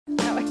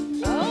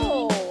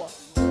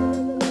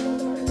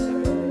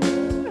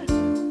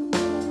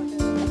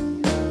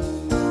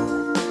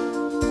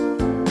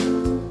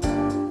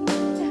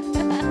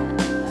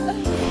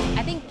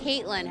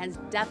Kaitlyn has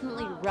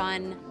definitely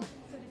run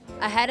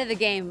ahead of the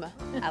game,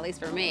 at least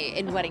for me,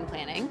 in wedding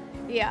planning.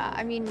 Yeah,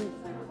 I mean,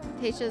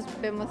 Tayshia's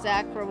been with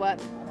Zach for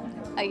what?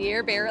 A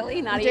year,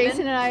 barely, not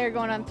Jason even. and I are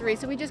going on 3,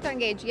 so we just got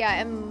engaged. Yeah,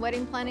 and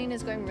wedding planning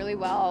is going really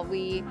well.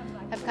 We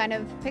have kind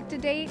of picked a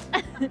date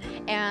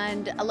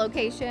and a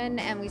location,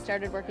 and we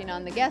started working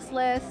on the guest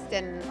list,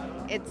 and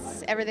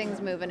everything's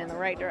moving in the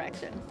right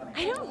direction.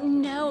 I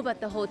don't know about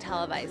the whole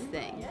televised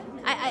thing.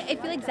 I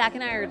feel like Zach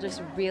and I are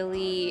just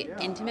really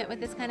intimate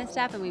with this kind of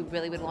stuff, and we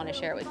really would want to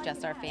share it with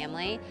just our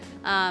family.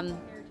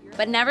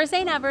 But never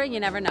say never, you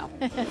never know.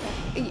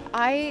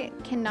 I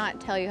cannot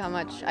tell you how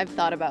much I've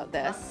thought about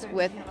this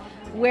with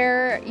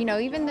where,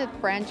 even the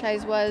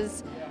franchise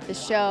was, the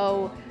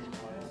show,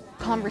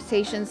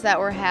 conversations that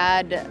were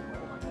had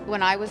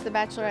when I was the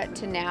Bachelorette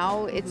to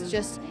now. It's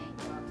just,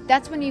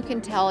 that's when you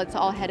can tell it's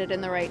all headed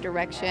in the right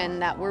direction,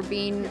 that we're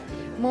being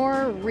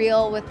more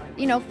real with,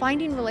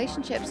 finding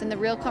relationships and the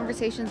real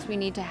conversations we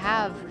need to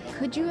have.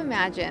 Could you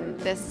imagine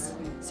this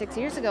 6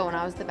 years ago when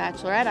I was the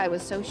Bachelorette? I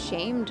was so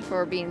shamed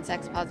for being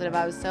sex positive.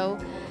 I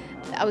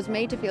was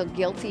made to feel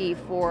guilty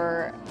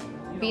for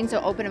being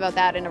so open about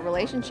that in a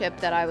relationship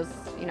that I was,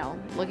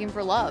 looking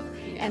for love.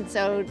 And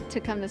so to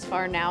come this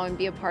far now and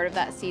be a part of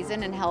that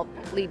season and help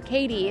lead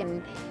Katie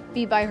and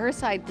be by her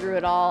side through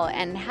it all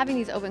and having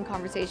these open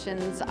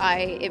conversations,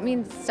 it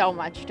means so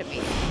much to me.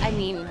 I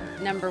mean,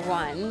 number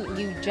one,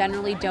 you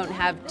generally don't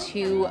have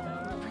 2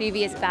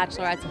 previous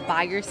Bachelorettes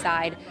by your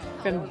side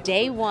from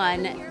day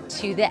 1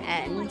 to the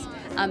end,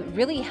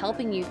 really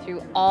helping you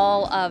through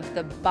all of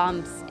the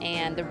bumps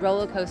and the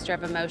roller coaster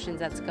of emotions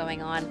that's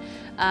going on,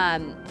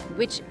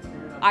 which,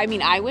 I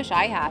mean, I wish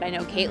I had. I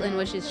know Kaitlyn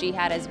wishes she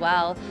had as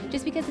well,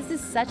 just because this is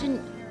such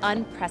an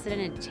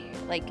unprecedented,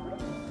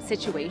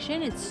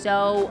 situation. It's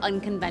so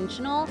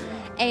unconventional,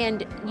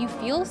 and you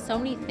feel so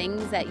many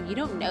things that you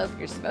don't know if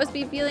you're supposed to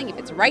be feeling, if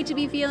it's right to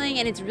be feeling,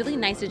 and it's really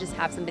nice to just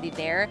have somebody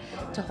there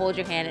to hold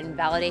your hand and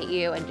validate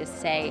you and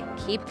just say,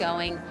 keep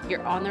going,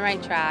 you're on the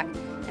right track.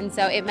 And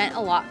so it meant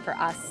a lot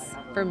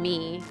for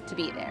me to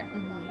be there.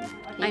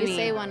 You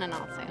say one and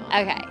I'll say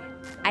one. Okay.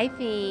 I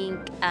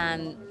think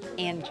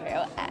Andrew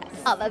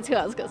S. Oh, that's who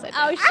I was going to say.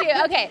 Oh,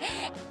 shoot. Okay.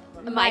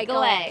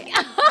 Michael A.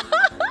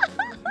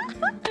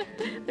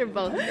 They're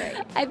both great.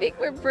 I think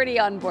we're pretty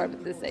on board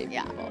with the same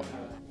people.